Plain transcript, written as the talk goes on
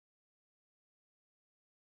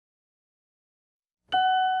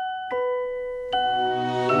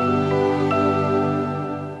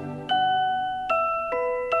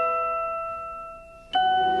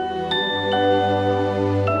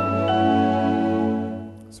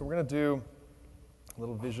going to do a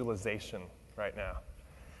little visualization right now.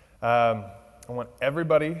 I want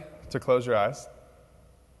everybody to close your eyes.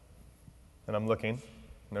 And I'm looking.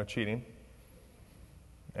 No cheating.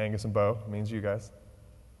 Angus and Bo means you guys.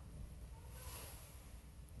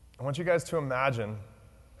 I want you guys to imagine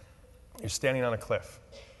you're standing on a cliff.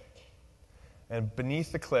 And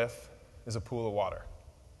beneath the cliff is a pool of water.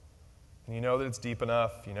 And you know that it's deep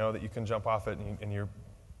enough. You know that you can jump off it, and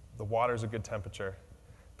the water's a good temperature.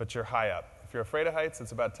 But you're high up. If you're afraid of heights,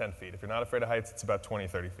 it's about 10 feet. If you're not afraid of heights, it's about 20,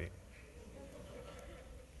 30 feet.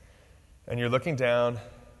 And you're looking down,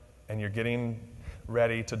 and you're getting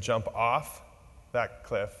ready to jump off that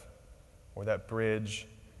cliff or that bridge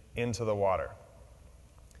into the water.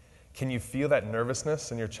 Can you feel that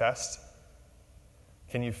nervousness in your chest?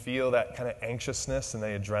 Can you feel that kind of anxiousness and the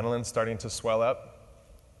adrenaline starting to swell up?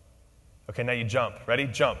 Okay, now you jump. Ready?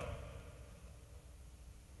 Jump.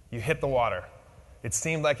 You hit the water. It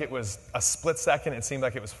seemed like it was a split second. It seemed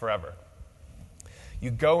like it was forever.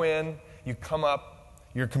 You go in, you come up,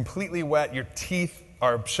 you're completely wet, your teeth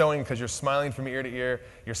are showing because you're smiling from ear to ear.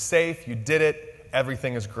 You're safe, you did it,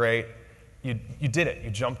 everything is great. You did it,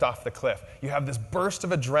 you jumped off the cliff. You have this burst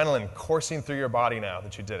of adrenaline coursing through your body now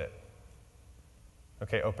that you did it.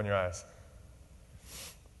 Okay, open your eyes.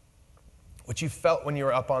 What you felt when you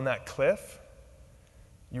were up on that cliff,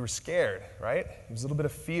 you were scared, right? There was a little bit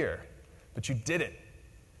of fear, but you did it,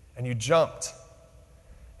 and you jumped.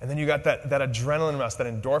 And then you got that adrenaline rush, that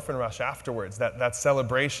endorphin rush afterwards, that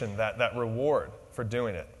celebration, that reward for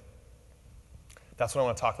doing it. That's what I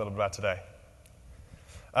want to talk a little bit about today.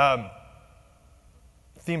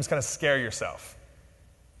 Theme's kind of scare yourself.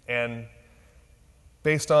 And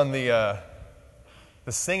based on the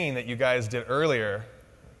singing that you guys did earlier,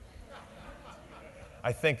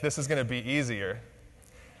 I think this is going to be easier.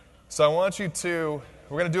 So I want you to,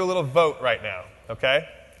 we're going to do a little vote right now, okay?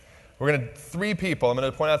 We're going to, 3 people, I'm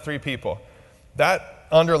going to point out 3 people. That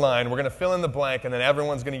underline, we're going to fill in the blank, and then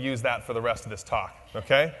everyone's going to use that for the rest of this talk,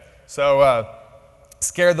 okay? So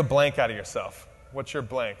scare the blank out of yourself. What's your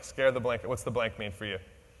blank? Scare the blank. What's the blank mean for you?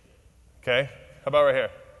 Okay, how about right here?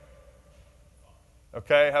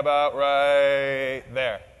 Okay, how about right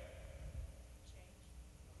there?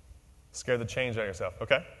 Scare the change out of yourself,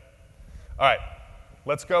 okay? All right,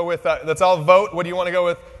 let's go with, let's all vote. What do you want to go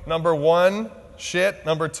with? Number 1, shit.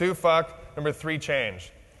 Number 2, fuck. Number 3,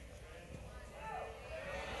 change.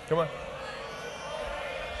 Come on.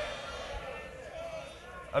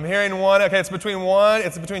 I'm hearing 1. Okay, it's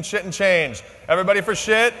between shit and change. Everybody for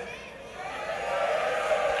shit?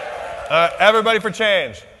 Everybody for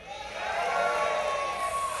change.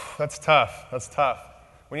 That's tough.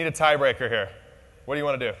 We need a tiebreaker here. What do you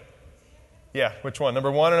want to do? Yeah, which one?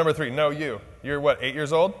 Number 1 or number 3? No, you. You're what, 8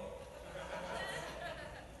 years old?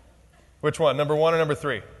 Which one, number 1 or number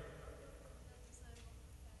 3?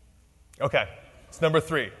 Okay, it's number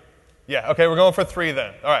 3. Yeah, okay, we're going for 3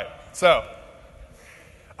 then. All right, so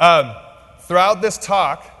throughout this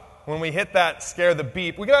talk, when we hit that scare the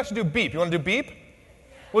beep, we can actually do beep. You want to do beep?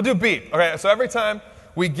 We'll do beep. Okay, so every time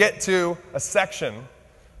we get to a section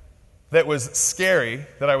that was scary,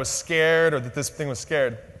 that I was scared or that this thing was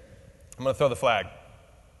scared, I'm going to throw the flag,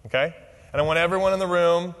 okay? And I want everyone in the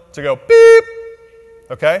room to go beep,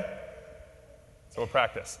 okay? So we'll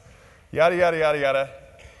practice. Yada, yada, yada, yada.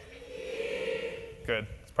 Good.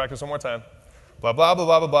 Let's practice one more time. Blah, blah, blah,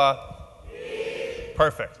 blah, blah, blah.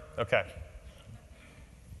 Perfect. Okay.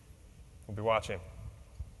 We'll be watching.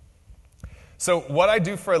 So what I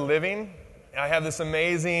do for a living, I have this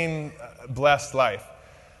amazing, blessed life.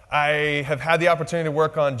 I have had the opportunity to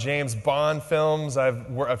work on James Bond films.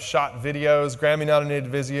 I've shot videos,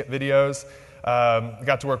 Grammy-nominated videos. I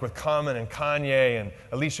got to work with Common and Kanye and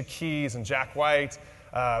Alicia Keys and Jack White.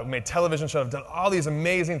 Made television shows. I've done all these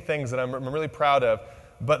amazing things that I'm really proud of.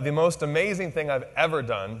 But the most amazing thing I've ever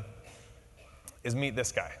done is meet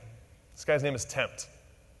this guy. This guy's name is Tempt.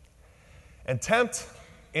 And Tempt,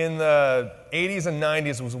 in the 80s and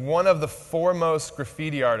 90s, was one of the foremost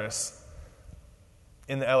graffiti artists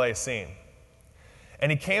in the LA scene.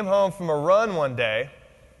 And he came home from a run one day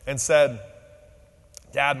and said,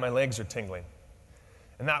 "Dad, my legs are tingling."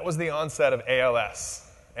 And that was the onset of ALS.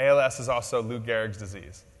 ALS is also Lou Gehrig's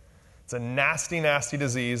disease. It's a nasty, nasty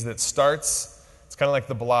disease that starts, it's kind of like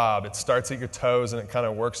the blob. It starts at your toes and it kind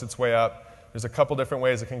of works its way up. There's a couple different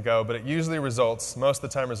ways it can go, but it usually results, most of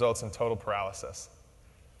the time results in total paralysis.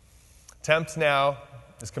 Tempt now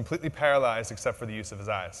is completely paralyzed except for the use of his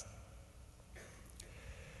eyes.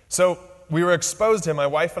 So we were exposed to him, my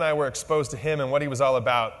wife and I were exposed to him and what he was all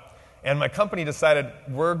about. And my company decided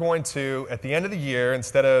we're going to, at the end of the year,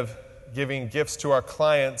 instead of giving gifts to our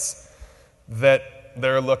clients that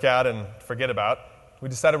their look at and forget about, we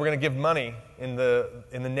decided we're going to give money in the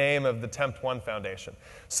name of the Tempt One Foundation.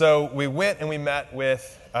 So we went and we met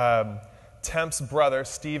with Tempt's brother,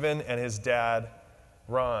 Stephen, and his dad,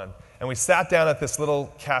 Ron. And we sat down at this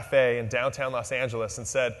little cafe in downtown Los Angeles and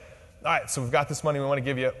said, all right, so we've got this money we want to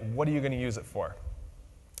give you. What are you going to use it for?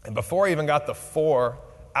 And before he even got the 4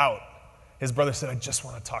 out, his brother said, I just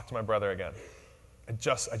want to talk to my brother again. I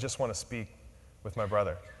just want to speak with my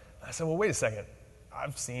brother. And I said, well, wait a second.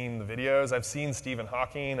 I've seen the videos. I've seen Stephen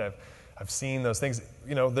Hawking. I've seen those things.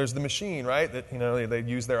 You know, there's the machine, right? That, you know, they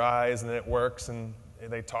use their eyes and then it works and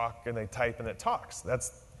they talk and they type and it talks.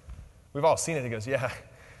 We've all seen it. He goes, yeah, I've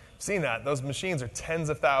seen that. Those machines are tens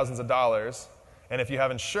of thousands of dollars. And if you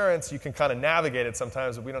have insurance, you can kind of navigate it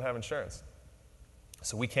sometimes, but we don't have insurance.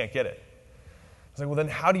 So we can't get it. I was like, well, then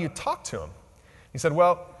how do you talk to him? He said,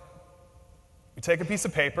 well, you take a piece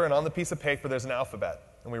of paper, and on the piece of paper there's an alphabet.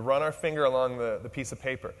 And we run our finger along the piece of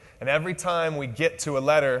paper. And every time we get to a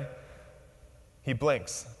letter, he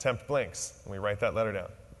blinks. Tempt blinks. And we write that letter down.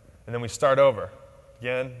 And then we start over.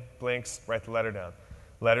 Again, blinks, write the letter down.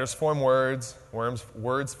 Letters form words,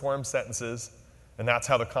 words form sentences, and that's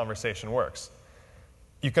how the conversation works.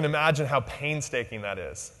 You can imagine how painstaking that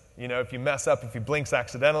is. You know, if you mess up, if he blinks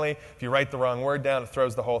accidentally, if you write the wrong word down, it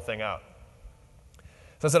throws the whole thing out.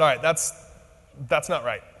 So I said, all right, that's not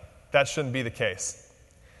right. That shouldn't be the case.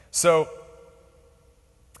 So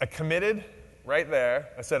I committed right there.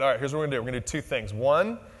 I said, all right, here's what we're going to do. We're going to do 2 things.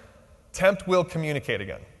 1, Tempt will communicate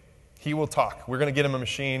again. He will talk. We're going to get him a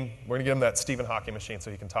machine. We're going to get him that Stephen Hawking machine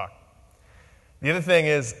so he can talk. The other thing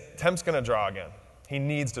is Tempt's going to draw again. He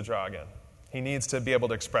needs to draw again. He needs to be able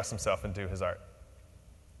to express himself and do his art.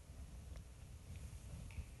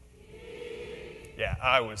 Yeah,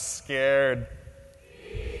 I was scared.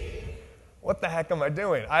 What the heck am I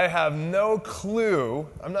doing? I have no clue.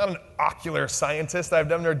 I'm not an ocular scientist. I've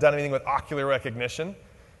never done anything with ocular recognition.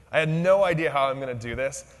 I had no idea how I'm going to do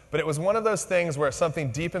this. But it was one of those things where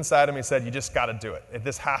something deep inside of me said, you just got to do it.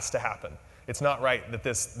 This has to happen. It's not right that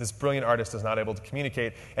this brilliant artist is not able to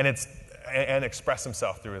communicate and express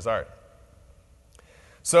himself through his art.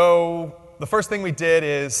 So the first thing we did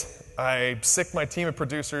is I sicked my team of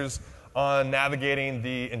producers on navigating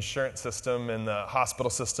the insurance system and the hospital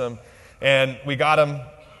system, and we got him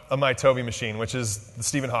a Mytobi machine, which is the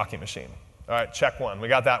Stephen Hawking machine. All right, check 1. We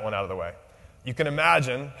got that one out of the way. You can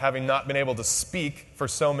imagine, having not been able to speak for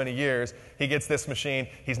so many years, he gets this machine.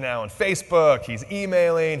 He's now on Facebook, he's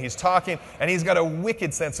emailing, he's talking, and he's got a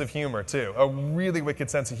wicked sense of humor, too, a really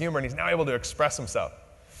wicked sense of humor, and he's now able to express himself.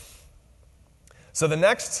 So the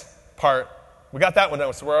next part, we got that one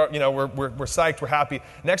done, so we're psyched, we're happy.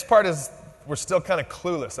 Next part is we're still kind of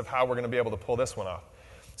clueless of how we're going to be able to pull this one off.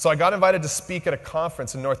 So I got invited to speak at a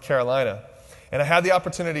conference in North Carolina, and I had the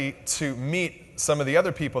opportunity to meet some of the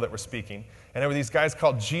other people that were speaking, and there were these guys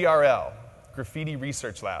called GRL, Graffiti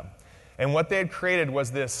Research Lab. And what they had created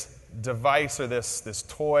was this device or this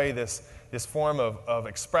toy, this form of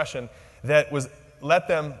expression that let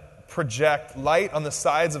them project light on the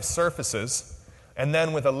sides of surfaces and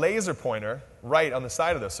then with a laser pointer right on the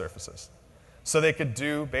side of those surfaces. So they could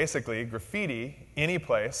do, basically, graffiti any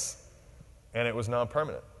place, and it was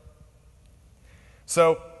non-permanent.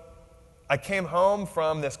 So I came home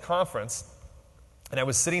from this conference, and I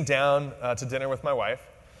was sitting down to dinner with my wife,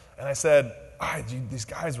 and I said, all right, these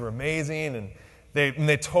guys were amazing, and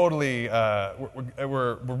they totally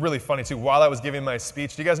were really funny, too. While I was giving my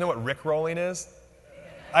speech, do you guys know what rickrolling is?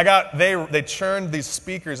 They churned these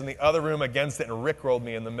speakers in the other room against it and rickrolled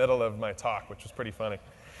me in the middle of my talk, which was pretty funny.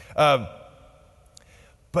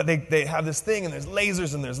 But they have this thing, and there's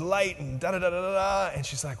lasers, and there's light, and da-da-da-da-da. And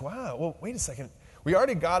she's like, wow, well, wait a second. We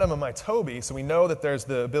already got him a Mytobi, so we know that there's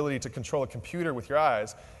the ability to control a computer with your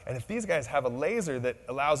eyes. And if these guys have a laser that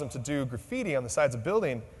allows them to do graffiti on the sides of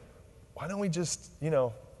building, why don't we just,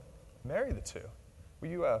 marry the 2? Will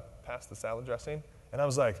you pass the salad dressing? And I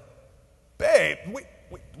was like, babe,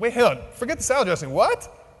 wait, hang on. Forget the salad dressing. What?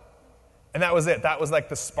 And that was it. That was like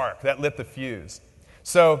the spark. That lit the fuse.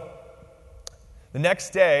 So the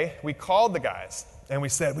next day, we called the guys, and we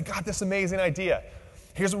said, we got this amazing idea.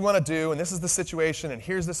 Here's what we want to do, and this is the situation, and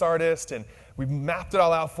here's this artist, and we mapped it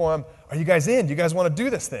all out for them. Are you guys in? Do you guys want to do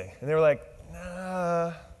this thing? And they were like,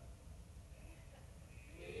 nah.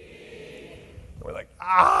 And we're like,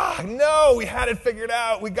 no, we had it figured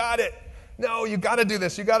out. We got it. No, you got to do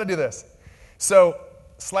this. You got to do this. So,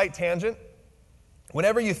 slight tangent.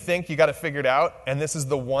 Whenever you think you got it figured out, and this is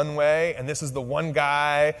the one way, and this is the one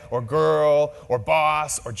guy, or girl, or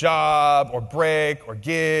boss, or job, or break, or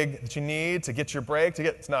gig that you need to get your break,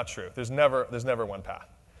 it's not true. There's never one path.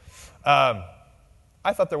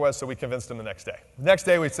 I thought there was, so we convinced him the next day. The next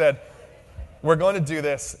day we said, we're going to do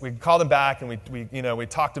this. We called him back, and we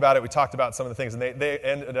talked about it. We talked about some of the things, and they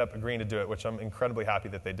ended up agreeing to do it, which I'm incredibly happy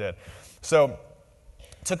that they did. So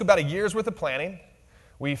it took about a year's worth of planning.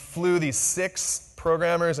 We flew these 6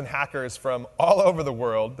 programmers and hackers from all over the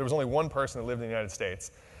world. There was only one person that lived in the United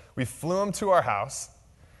States. We flew them to our house.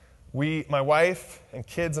 My wife and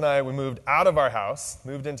kids and I, we moved out of our house,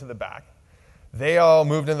 moved into the back. They all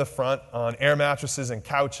moved in the front on air mattresses and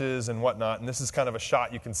couches and whatnot. And this is kind of a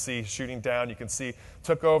shot you can see shooting down. You can see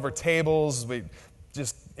took over tables.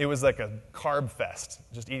 It was like a carb fest,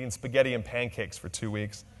 just eating spaghetti and pancakes for 2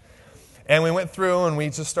 weeks. And we went through and we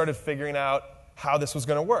just started figuring out how this was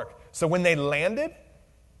going to work. So when they landed,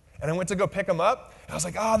 and I went to go pick them up, and I was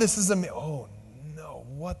like, oh, this is amazing. Oh, no,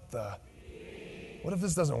 what if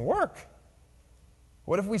this doesn't work?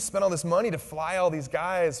 What if we spent all this money to fly all these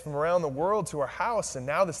guys from around the world to our house, and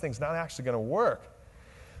now this thing's not actually going to work?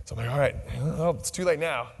 So I'm like, all right, well, it's too late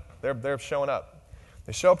now. They're showing up.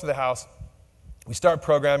 They show up to the house. We start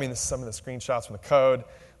programming. This is some of the screenshots from the code.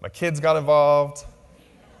 My kids got involved.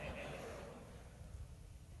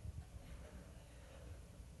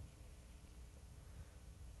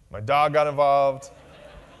 My dog got involved.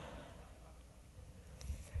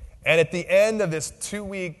 And at the end of this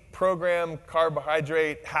 2-week program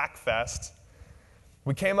carbohydrate hack fest,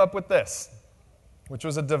 we came up with this, which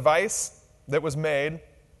was a device that was made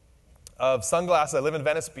of sunglasses. I live in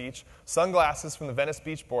Venice Beach. Sunglasses from the Venice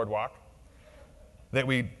Beach boardwalk that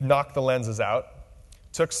we knocked the lenses out,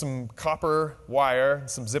 took some copper wire,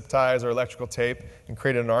 some zip ties or electrical tape, and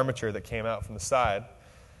created an armature that came out from the side.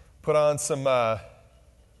 Put on some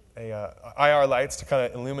IR lights to kind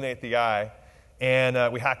of illuminate the eye.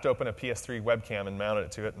 And we hacked open a PS3 webcam and mounted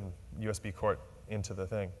it to it and USB port into the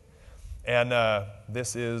thing. And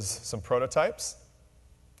this is some prototypes.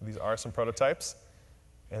 These are some prototypes.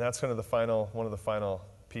 And that's kind of one of the final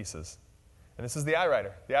pieces. And this is the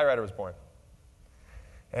Eyewriter. The Eyewriter was born.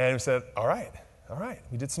 And we said, all right.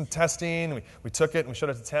 We did some testing. We took it and we showed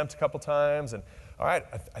it to Tempt a couple times. And all right,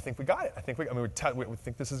 I think we got it. We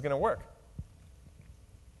think this is going to work.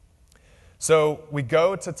 So we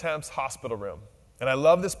go to Tempt's hospital room. And I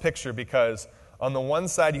love this picture because on the one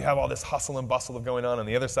side you have all this hustle and bustle of going on. On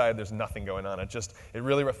the other side, there's nothing going on. It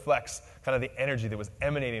really reflects kind of the energy that was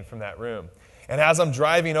emanating from that room. And as I'm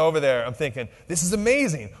driving over there, I'm thinking, this is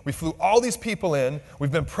amazing. We flew all these people in.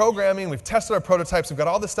 We've been programming. We've tested our prototypes. We've got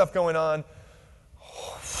all this stuff going on.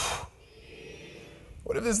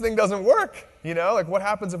 What if this thing doesn't work? Like what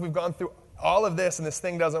happens if we've gone through all of this and this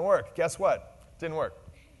thing doesn't work? Guess what? Didn't work.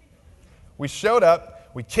 We showed up.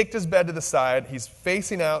 We kicked his bed to the side. He's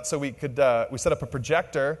facing out so we set up a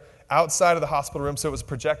projector outside of the hospital room so it was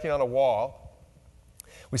projecting on a wall.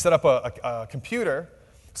 We set up a computer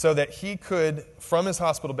so that he could, from his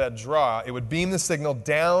hospital bed, draw. It would beam the signal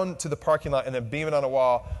down to the parking lot and then beam it on a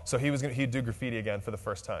wall so he'd do graffiti again for the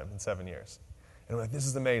first time in 7 years. And we're like, this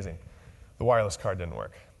is amazing. The wireless card didn't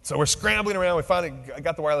work. So we're scrambling around. We finally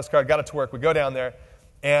got the wireless card, got it to work. We go down there,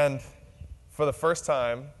 and for the first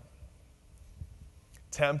time,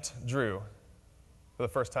 Tempt drew for the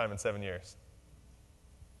first time in 7 years.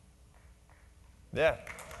 Yeah,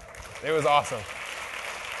 it was awesome.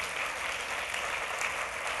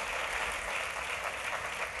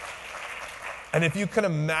 And if you can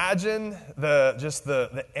imagine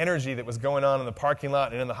the energy that was going on in the parking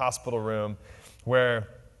lot and in the hospital room, where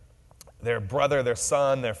their brother, their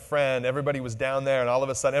son, their friend, everybody was down there, and all of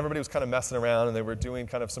a sudden, everybody was kind of messing around, and they were doing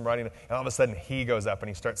kind of some writing, and all of a sudden, he goes up, and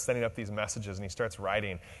he starts sending up these messages, and he starts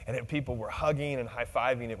writing, and people were hugging and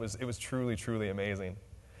high-fiving. It was truly, truly amazing.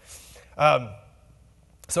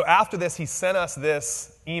 So after this, he sent us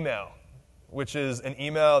this email, which is an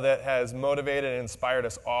email that has motivated and inspired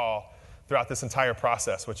us all throughout this entire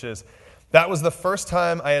process, which is, that was the first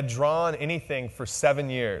time I had drawn anything for 7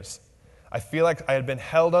 years. I feel like I had been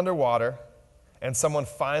held underwater, and someone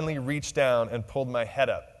finally reached down and pulled my head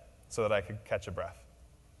up so that I could catch a breath.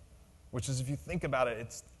 Which is, if you think about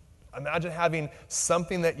it, imagine having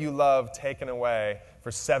something that you love taken away for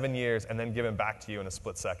 7 years and then given back to you in a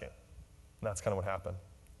split second. And that's kind of what happened.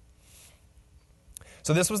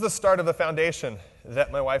 So this was the start of the foundation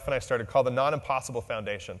that my wife and I started, called the Not Impossible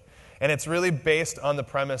Foundation. And it's really based on the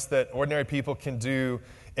premise that ordinary people can do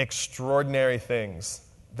extraordinary things.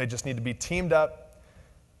 They just need to be teamed up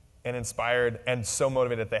and inspired and so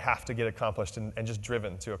motivated that they have to get accomplished and just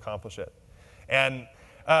driven to accomplish it. And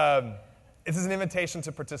this is an invitation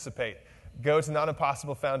to participate. Go to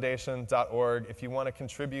notimpossiblefoundation.org. If you want to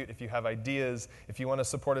contribute, if you have ideas, if you want to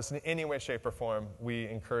support us in any way, shape, or form, we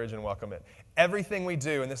encourage and welcome it. Everything we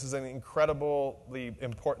do, and this is an incredibly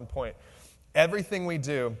important point, Everything we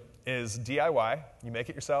do is DIY. You make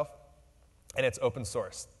it yourself, and it's open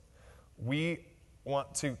source. We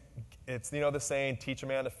want to, it's, the saying, teach a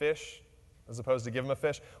man to fish as opposed to give him a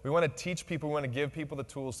fish. We want to teach people, we want to give people the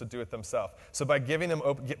tools to do it themselves. So by giving them,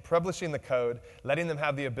 publishing the code, letting them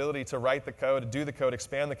have the ability to write the code, do the code,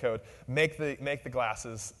 expand the code, make the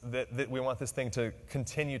glasses, that we want this thing to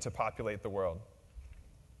continue to populate the world.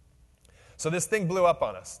 So this thing blew up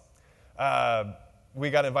on us. We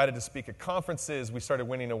got invited to speak at conferences. We started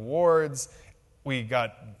winning awards. We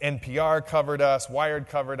got NPR covered us, Wired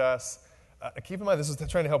covered us. Keep in mind, this is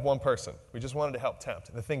trying to help one person. We just wanted to help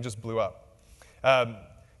Tempt. The thing just blew up.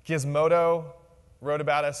 Gizmodo wrote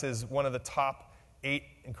about us as one of the top 8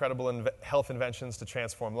 incredible health inventions to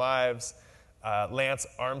transform lives. Lance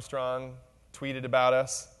Armstrong tweeted about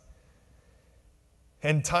us.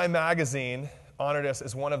 And Time Magazine honored us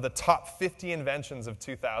as one of the top 50 inventions of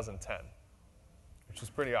 2010, which was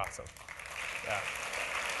pretty awesome. Yeah.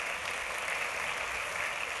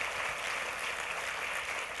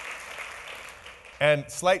 And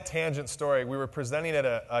slight tangent story, we were presenting at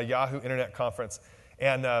a Yahoo Internet conference,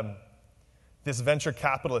 and this venture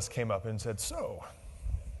capitalist came up and said, "So,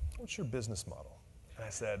 what's your business model?" And I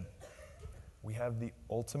said, "We have the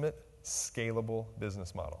ultimate scalable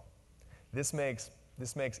business model. This makes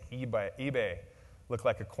eBay look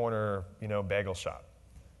like a corner, bagel shop.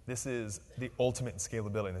 This is the ultimate in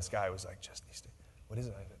scalability." And this guy was like, "What is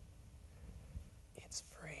it?" I said, "It's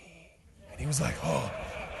free." And he was like, "Oh,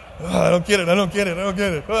 I don't get it.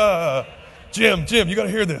 Jim, you got to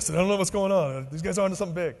hear this. I don't know what's going on. These guys are onto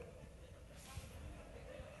something big."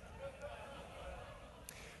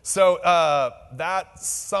 So that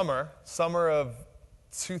summer of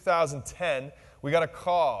 2010, we got a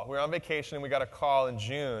call. We were on vacation, and we got a call in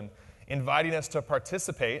June inviting us to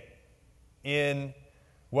participate in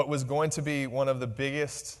what was going to be one of the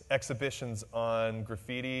biggest exhibitions on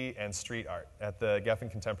graffiti and street art at the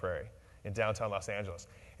Geffen Contemporary in downtown Los Angeles.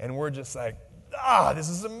 And we're just like, this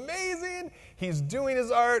is amazing. He's doing his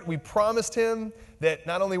art. We promised him that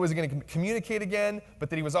not only was he going to communicate again, but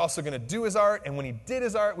that he was also going to do his art. And when he did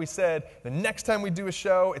his art, we said, the next time we do a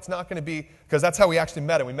show, it's not going to be, because that's how we actually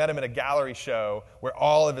met him. We met him at a gallery show where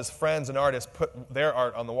all of his friends and artists put their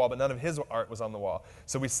art on the wall, but none of his art was on the wall.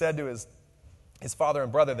 So we said to his father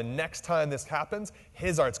and brother, the next time this happens,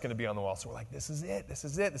 his art's going to be on the wall. So we're like, this is it. This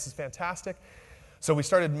is fantastic. So we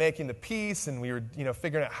started making the piece, and we were,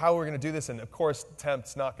 figuring out how we were going to do this. And of course,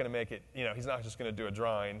 Tempt's not going to make it. He's not just going to do a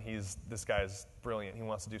drawing. This guy's brilliant. He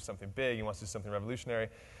wants to do something big. He wants to do something revolutionary.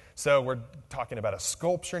 So we're talking about a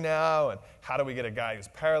sculpture now, and how do we get a guy who's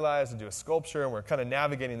paralyzed to do a sculpture? And we're kind of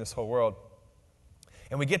navigating this whole world.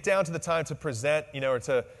 And we get down to the time to present, or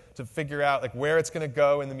to figure out like where it's going to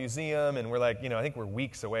go in the museum. And we're like, I think we're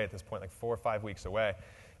weeks away at this point, like 4 or 5 weeks away.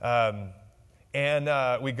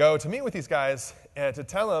 And we go to meet with these guys and to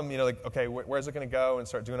tell them, okay, where's it going to go, and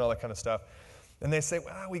start doing all that kind of stuff. And they say,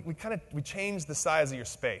 well, we changed the size of your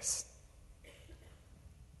space.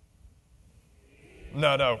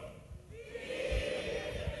 No.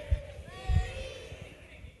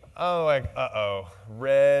 Oh, like,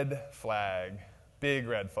 red flag, big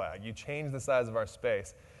red flag. You changed the size of our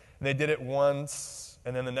space. And they did it once,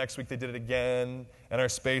 and then the next week they did it again, and our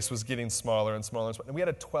space was getting smaller and smaller and smaller. And we had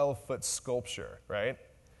a 12-foot sculpture, right?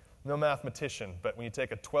 No mathematician, but when you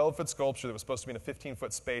take a 12-foot sculpture that was supposed to be in a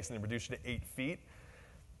 15-foot space and you reduce it to 8 feet,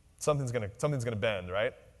 something's gonna bend,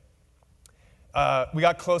 right? We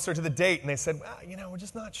got closer to the date, and they said, well, we're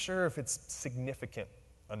just not sure if it's significant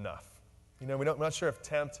enough. We're not sure if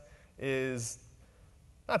Tempt is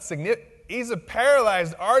not significant. He's a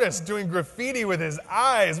paralyzed artist doing graffiti with his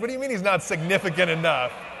eyes. What do you mean he's not significant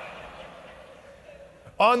enough?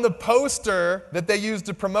 On the poster that they used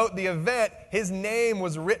to promote the event, his name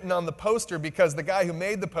was written on the poster because the guy who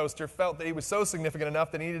made the poster felt that he was so significant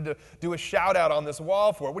enough that he needed to do a shout out on this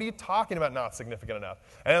wall for it. What are you talking about not significant enough?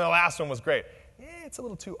 And then the last one was great. It's a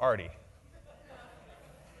little too arty.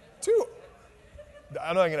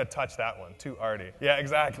 I'm not going to touch that one. Too arty. Yeah,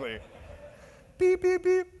 exactly. Beep, beep,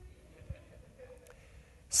 beep.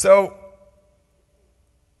 So,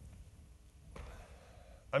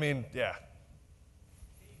 yeah.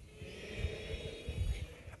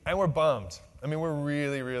 And we're bummed. We're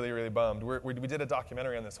really, really, really bummed. We did a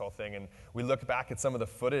documentary on this whole thing, and we look back at some of the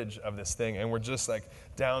footage of this thing, and we're just like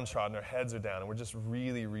downtrodden. Our heads are down, and we're just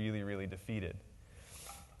really, really, really defeated.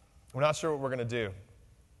 We're not sure what we're going to do.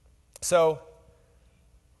 So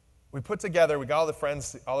we got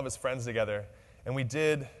all of his friends together, and we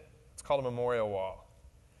did, it's called a memorial wall.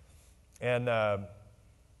 And I'll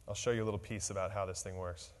show you a little piece about how this thing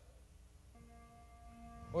works.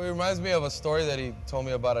 Well, it reminds me of a story that he told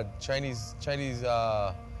me about a Chinese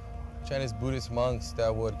Buddhist monks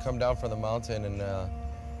that would come down from the mountain and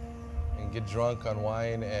get drunk on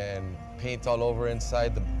wine and paint all over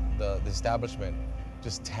inside the establishment,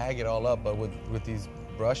 just tag it all up, but with these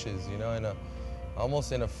brushes, you know,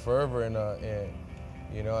 almost in a fervor,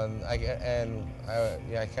 you know, and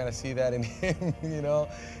I kind of see that in him, you know,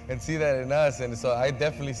 and see that in us, and so I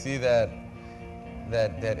definitely see that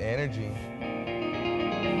energy.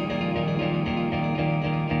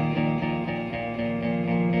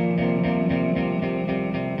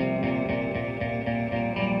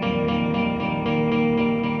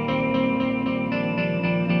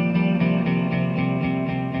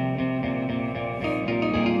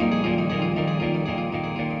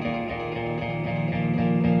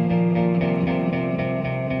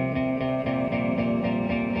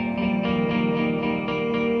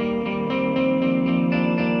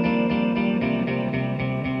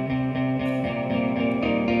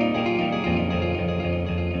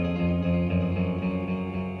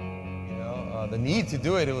 The need to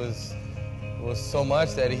do it, it was so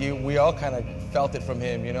much that we all kind of felt it from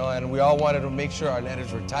him, you know, and we all wanted to make sure our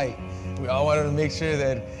letters were tight. We all wanted to make sure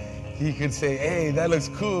that he could say, hey, that looks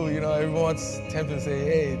cool, you know. Everyone wants Tempt to say,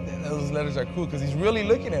 hey, those letters are cool, because he's really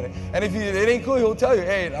looking at it. And if it ain't cool, he'll tell you,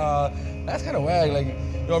 hey, that's kind of wag, like,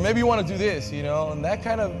 you know, maybe you want to do this, you know. And that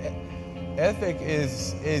kind of ethic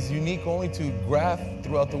is unique only to graph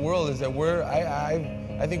throughout the world, is that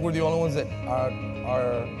I think we're the only ones that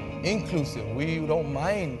are inclusive. We don't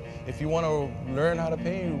mind if you want to learn how to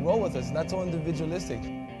paint, roll with us. It's not so individualistic.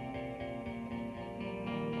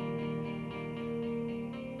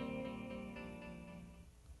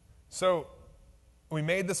 So we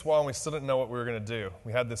made this wall and we still didn't know what we were going to do.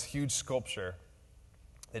 We had this huge sculpture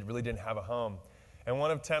that really didn't have a home. And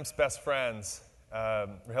one of Tempt's best friends,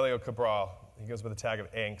 Rogelio Cabral, he goes by the tag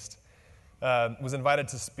of Angst, was invited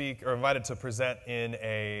to speak or invited to present in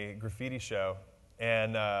a graffiti show.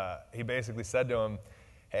 And he basically said to him,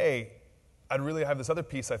 hey, I'd really have this other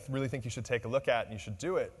piece I really think you should take a look at and you should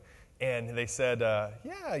do it. And they said,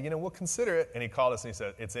 yeah, you know, we'll consider it. And he called us and he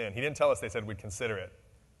said, it's in. He didn't tell us they said we'd consider it.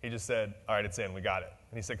 He just said, all right, it's in, we got it.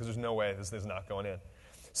 And he said, because there's no way this is not going in.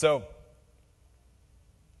 So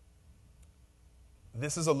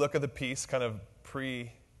this is a look of the piece kind of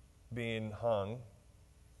pre-being hung.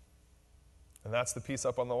 And that's the piece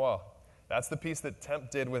up on the wall. That's the piece that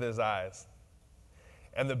Tempt did with his eyes.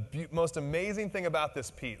 And the most amazing thing about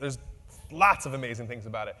this piece, there's lots of amazing things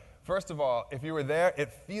about it. First of all, if you were there,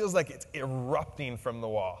 it feels like it's erupting from the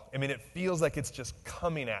wall. I mean, it feels like it's just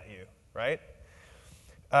coming at you, right?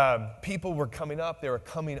 People were coming up, they were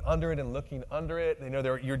coming under it and looking under it. You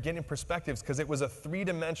know, you're getting perspectives because it was a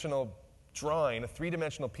three-dimensional drawing, a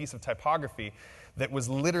three-dimensional piece of typography that was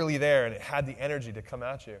literally there, and it had the energy to come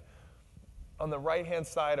at you. On the right-hand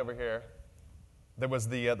side over here, there was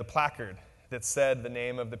the placard that said the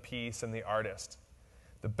name of the piece and the artist.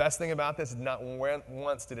 The best thing about this is not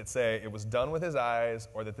once did it say it was done with his eyes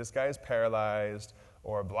or that this guy is paralyzed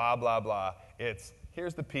or blah, blah, blah. It's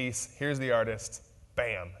here's the piece, here's the artist,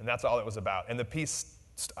 bam. And that's all it was about. And the piece,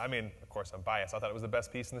 I mean, of course I'm biased. I thought it was the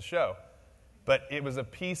best piece in the show. But it was a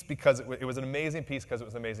piece because it was an amazing piece because it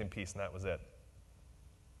was an amazing piece, and that was it.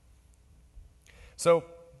 So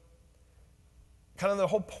kind of the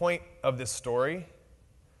whole point of this story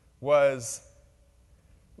was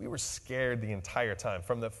we were scared the entire time.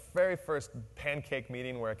 From the very first pancake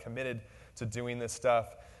meeting where I committed to doing this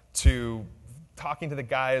stuff, to talking to the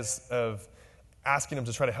guys, of asking them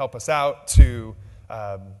to try to help us out, to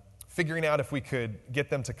figuring out if we could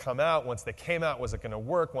get them to come out. Once they came out, was it going to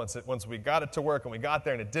work? Once we got it to work and we got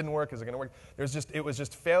there and it didn't work, is it going to work? It was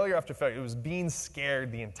just failure after failure. It was being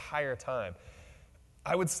scared the entire time.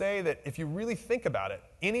 I would say that if you really think about it,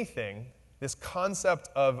 anything, this concept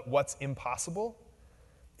of what's impossible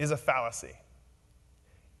is a fallacy.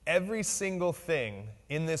 Every single thing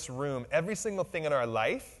in this room, every single thing in our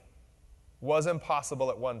life was impossible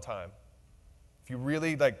at one time. If you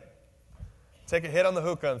really take a hit on the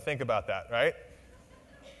hookah and think about that, right?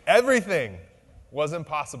 Everything was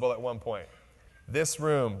impossible at one point. This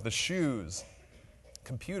room, the shoes,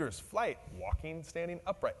 computers, flight, walking, standing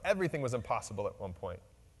upright, everything was impossible at one point.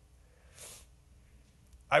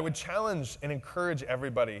 I would challenge and encourage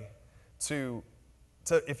everybody to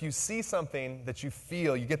if you see something that you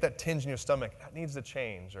feel, you get that tinge in your stomach, that needs to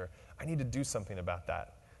change, or I need to do something about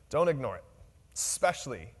that. Don't ignore it,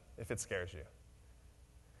 especially if it scares you.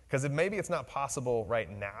 Because maybe it's not possible right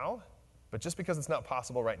now, but just because it's not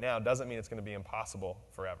possible right now doesn't mean it's going to be impossible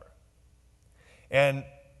forever. And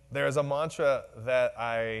there is a mantra that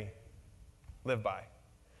I live by,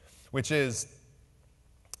 which is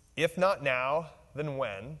If not now, then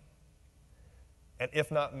when? And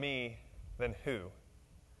if not me, then who?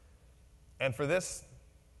 And for this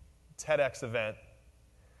TEDx event,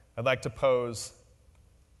 I'd like to pose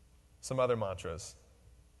some other mantras,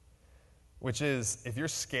 which is, if you're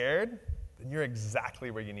scared, then you're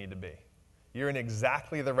exactly where you need to be. You're in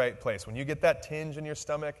exactly the right place. When you get that tinge in your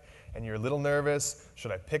stomach and you're a little nervous,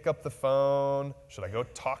 should I pick up the phone? Should I go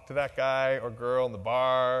talk to that guy or girl in the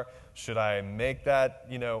bar? Should I make that,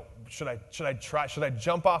 should I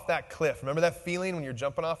jump off that cliff? Remember that feeling when you're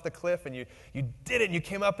jumping off the cliff and you did it and you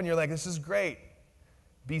came up and you're like, this is great.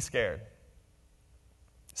 Be scared.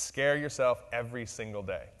 Scare yourself every single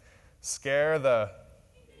day. Scare the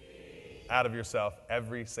out of yourself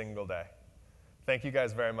every single day. Thank you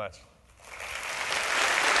guys very much.